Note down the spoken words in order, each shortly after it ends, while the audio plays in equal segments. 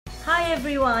Hi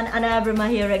everyone, Anaya Brahma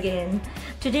here again.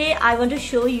 Today I want to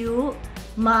show you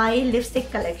my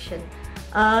lipstick collection.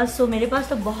 So मेरे पास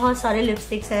तो बहुत सारे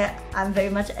lipsticks हैं. I'm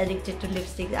very much addicted to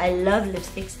lipsticks. I love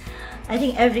lipsticks. I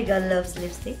think every girl loves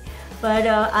lipstick. पर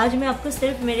आज मैं आपको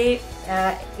सिर्फ मेरे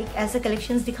एक ऐसा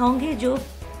collections दिखाऊंगी जो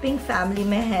pink family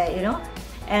में है, you know,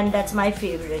 and that's my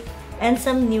favorite. And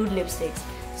some nude lipsticks.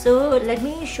 So let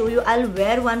me show you. I'll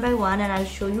wear one by one and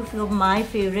I'll show you few of my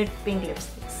favorite pink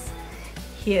lipsticks.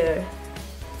 Here,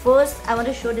 first I want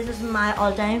to show this is my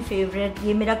all-time favorite.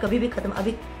 ये मेरा कभी भी खत्म,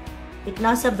 अभी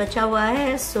इतना सब बचा हुआ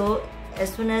है. So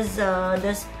as soon as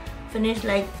this finish,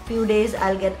 like few days,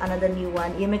 I'll get another new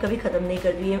one. ये मैं कभी खत्म नहीं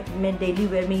करती, ये मैं daily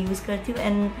wear में use करती हूँ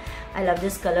and I love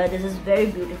this color. This is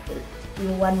very beautiful.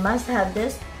 One must have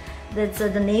this. That's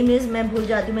the name is, मैं भूल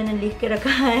जाती हूँ, मैंने लिख के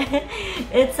रखा है.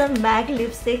 It's a MAC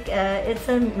lipstick. It's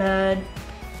a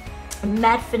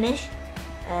matte finish.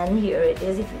 And here it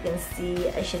is. If you can see,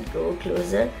 I should go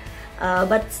closer,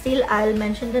 but still I'll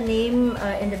mention the name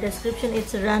in the description.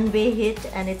 It's a runway hit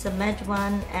and it's a matte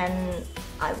one, and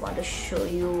I want to show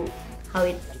you how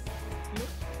it.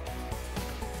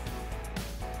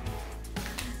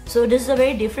 So this is a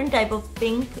very different type of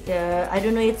pink. I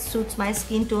don't know, it suits my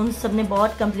skin tone. सबने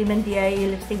बहुत compliment दिया है ये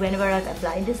lipstick. Whenever I've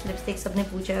applied this lipstick, सबने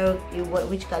पूछा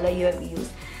which color you have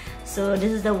used. So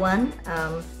this is the one.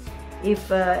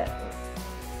 If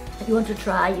you want to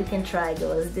try, you can try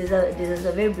those. This is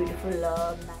a very beautiful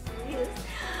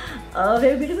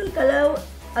very beautiful color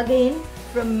again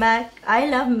from MAC. I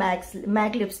love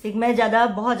MAC lipstick. मैं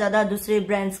बहुत ज़्यादा दूसरे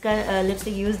brands का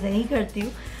lipstick use नहीं करती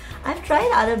हूँ. I've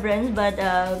tried other brands, but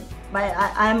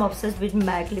I am obsessed with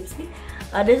MAC lipstick.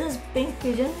 This is Pink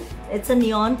Fusion. It's a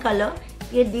neon color.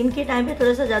 ये दिन के टाइम पे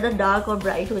थोड़ा सा ज़्यादा डार्क और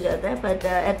ब्राइट हो जाता है, but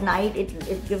at night it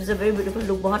gives a very beautiful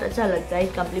look. बहुत अच्छा लगता है.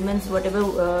 It complements what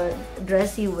ever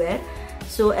dress you where.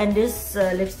 So and this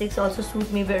lipsticks also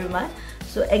suit me very much.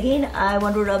 So again I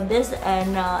want to rub this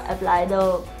and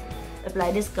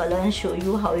apply this colour and show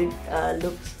you how it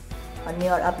looks on me.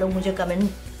 और आप लोग मुझे comment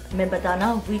में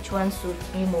बताना which one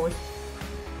suits me most.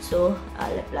 So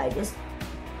I apply this.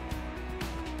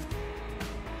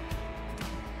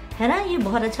 है ना, ये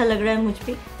बहुत अच्छा लग रहा है मुझ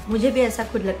पे. मुझे भी ऐसा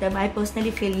खुद लगता है. आई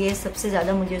पर्सनली फील ये सबसे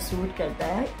ज़्यादा मुझे सूट करता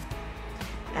है.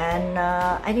 And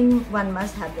I think one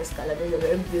must have this colour. This is a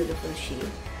very beautiful shade.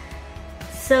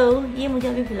 सो ये मुझे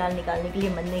अभी फ़िलहाल निकालने के लिए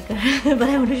मन नहीं कर रहा है, but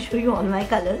I want to show you all my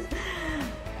colours.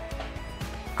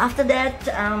 After that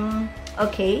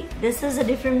okay, this is a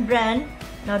different brand,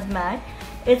 not MAC.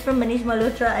 It's from Manish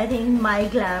Malhotra. I think My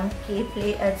Glam K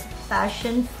Play. It's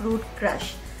Passion Fruit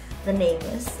Crush. The name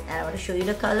is, and I want to show you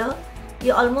the color.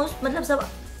 ये almost मतलब सब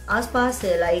आस-पास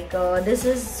है. Like this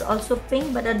is also pink,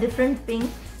 but a different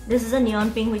pink. This is a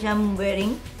neon pink which I'm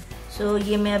wearing. So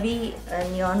ये मैं अभी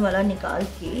neon वाला निकाल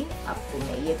के आपको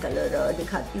मैं ये कलर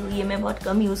दिखाती हूँ. ये मैं बहुत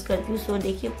कम यूज़ करती हूँ. So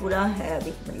देखिए पूरा है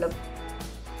अभी, मतलब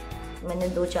मैंने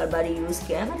 2-4 बार यूज़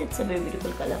किया है, but it's a very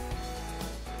beautiful color.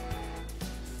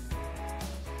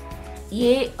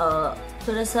 ये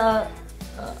थोड़ा सा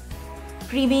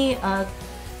creamy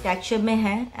texture में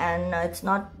है, and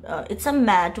it's a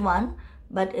matte one,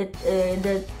 but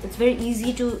it's very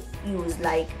easy to use.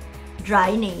 Like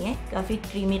dry नहीं है, काफी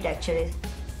creamy texture है,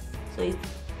 so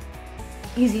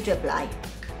it's easy to apply.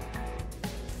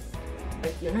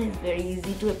 But you know, it's very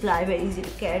easy to apply, very easy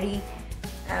to carry,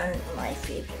 and my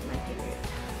favorite.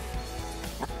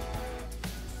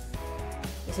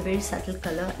 It's a very subtle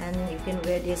color, and you can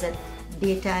wear this at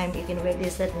daytime, you can wear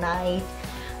this at night.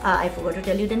 I forgot to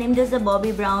tell you the name. This is a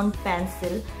Bobbi Brown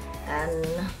pencil, and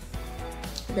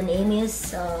the name is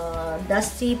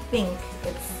Dusty Pink.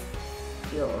 It's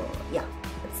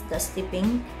Dusty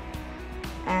Pink,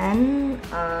 and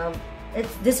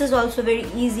this is also very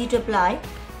easy to apply.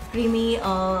 Creamy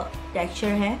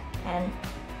texture है, and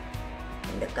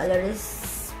the color is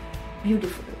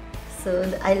beautiful. So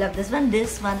I love this one.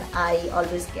 This one I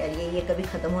always carry. ये कभी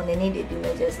ख़त्म होने नहीं देती हूँ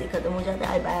मैं. जैसे ख़त्म हो जाता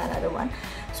है, I buy another one.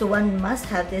 So one must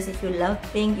have this. If you love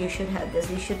pink, you should have this.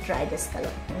 You should try this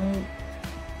color.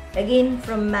 Again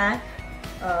from MAC.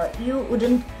 You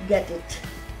wouldn't get it.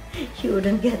 You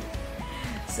wouldn't get it.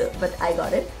 So but I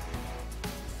got it.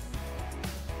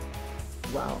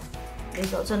 Wow. This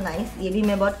is also nice. ये भी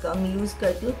मैं बहुत कम use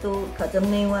करती हूँ, तो ख़त्म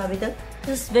नहीं हुआ अभी तक.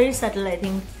 This is very subtle, I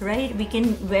think, right? We can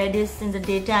wear this in the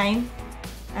daytime,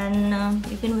 and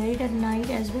you can wear it at night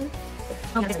as well.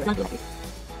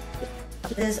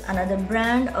 This is another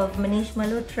brand of Manish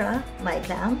Malhotra, My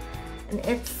Glam, and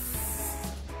it's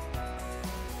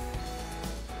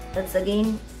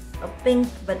again a pink,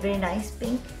 but very nice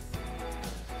pink.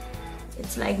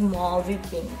 It's like mauve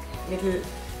pink, little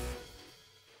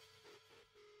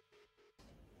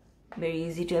very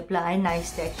easy to apply,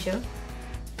 nice texture.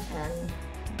 And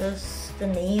this, the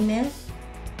name is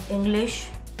English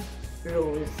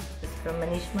Rose. It's from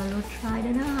Manish Malhotra. I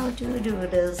don't know how to do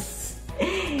this.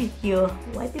 Here,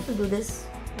 why people do this?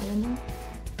 I don't know.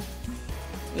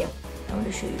 Yeah, I want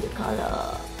to show you the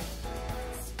color.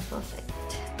 It's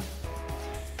perfect.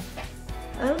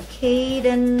 Okay,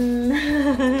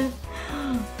 then.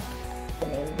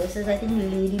 This is, I think,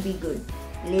 Lady Be Good.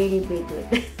 Lady Be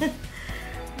Good.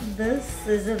 This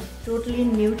is a totally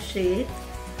nude shade,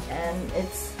 and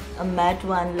it's a matte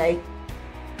one. Like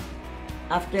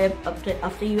after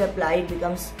you apply, it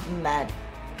becomes matte.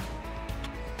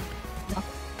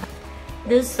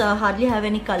 This hardly have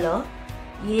any color.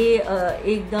 ये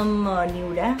एकदम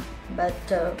nude है,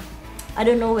 but I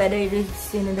don't know whether it is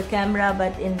seen in the camera,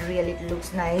 but in real it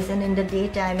looks nice. And in the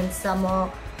daytime, in summer,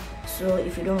 so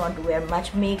if you don't want to wear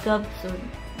much makeup, so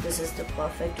this is the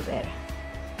perfect wear.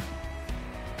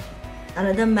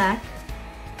 Another matte.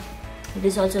 It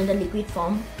is also in the liquid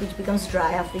form, which becomes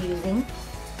dry after using.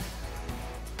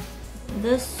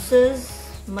 This is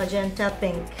magenta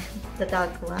pink, the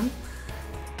dark one,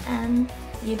 and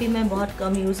ये भी मैं बहुत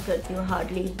कम use करती हूँ,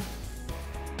 hardly.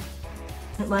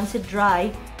 Once it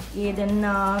dry, ये then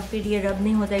फिर ये rub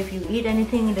नहीं होता. If you eat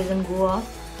anything, it doesn't go off.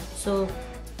 So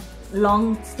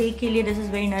long stay के लिए this is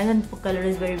very nice, and color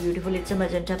is very beautiful. It's a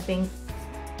magenta pink,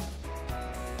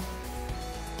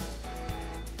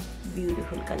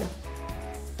 beautiful color.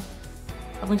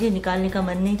 अब मुझे निकालने का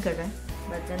मन नहीं कर रहा है,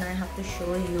 but then I have to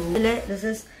show you. This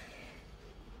is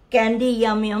Candy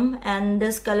Yum Yum, and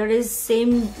this color is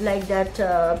same like that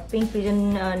Pink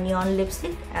Pigeon neon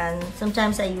lipstick, and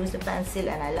sometimes I use the pencil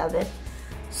and I love it.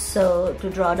 So to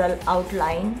draw the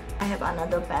outline, I have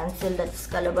another pencil that's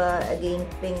color bar, again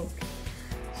pink.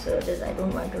 So this I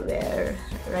don't want to wear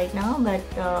right now, but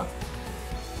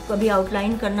कभी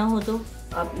outline करना हो तो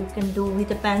you can do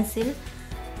with a pencil.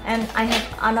 And I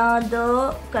have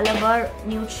another color bar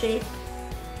nude shade.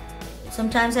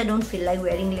 Sometimes I don't feel like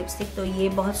wearing lipstick, तो ये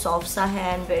बहुत soft सा है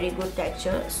and very good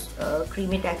texture,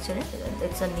 creamy texture है.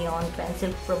 It's a neon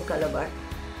pencil from color bar.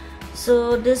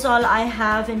 So this all I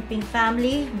have in pink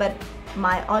family, but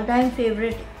my all-time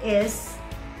favorite is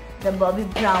the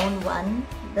Bobbi Brown one.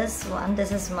 This one,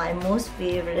 this is my most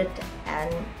favorite,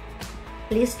 and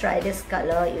please try this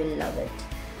color, you'll love it.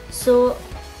 So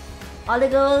all the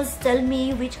girls, tell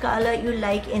me which color you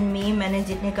like in me. मैंने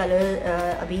जितने color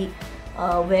अभी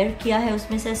where किया है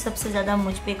उसमें से सबसे ज़्यादा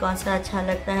मुझ पे कौन सा अच्छा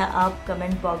लगता है, आप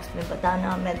कमेंट बॉक्स में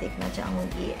बताना, मैं देखना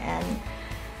चाहूँगी.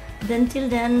 And then till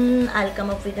then I'll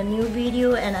come up with a new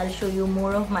video and I'll show you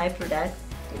more of my product.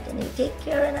 Take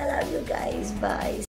care and I love you guys. Bye.